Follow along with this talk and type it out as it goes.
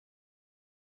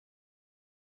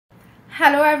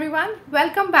Hello everyone,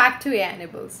 welcome back to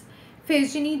Nybbles,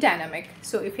 FaceGenie Dynamic.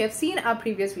 So if you have seen our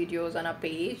previous videos on our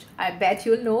page, I bet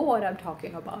you'll know what I'm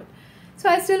talking about. So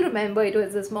I still remember it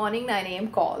was this morning 9 a.m.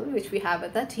 call which we have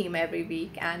with our team every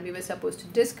week, and we were supposed to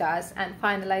discuss and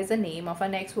finalize the name of our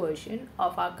next version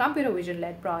of our computer vision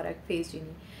led product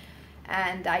FaceGenie.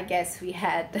 And I guess we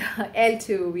had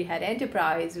L2, we had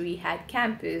Enterprise, we had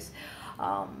Campus,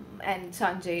 and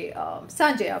Sanjay,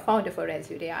 our founder for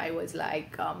L2, was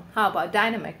like, how about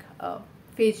Dynamic,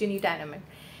 FaceGenie Dynamic?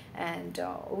 And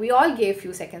we all gave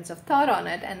few seconds of thought on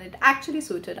it, and it actually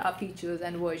suited our features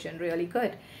and version really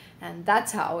good. And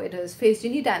that's how it is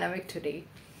FaceGenie Dynamic today.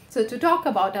 So to talk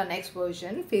about our next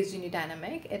version, FaceGenie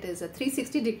Dynamic, it is a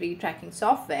 360-degree tracking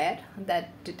software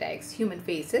that detects human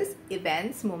faces,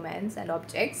 events, moments, and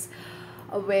objects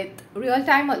with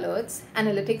real-time alerts,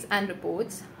 analytics, and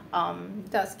reports,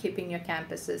 thus keeping your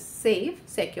campuses safe,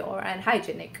 secure, and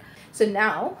hygienic. So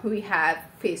now we have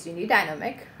FaceGenie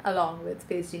Dynamic along with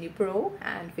FaceGenie Pro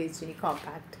and FaceGenie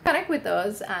Compact. Connect with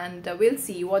us and we'll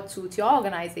see what suits your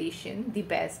organization the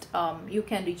best. You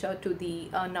can reach out to the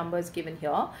numbers given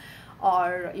here,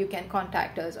 or you can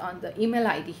contact us on the email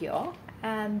ID here.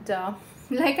 And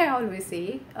like I always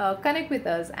say, connect with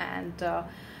us and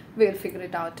we'll figure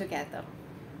it out together.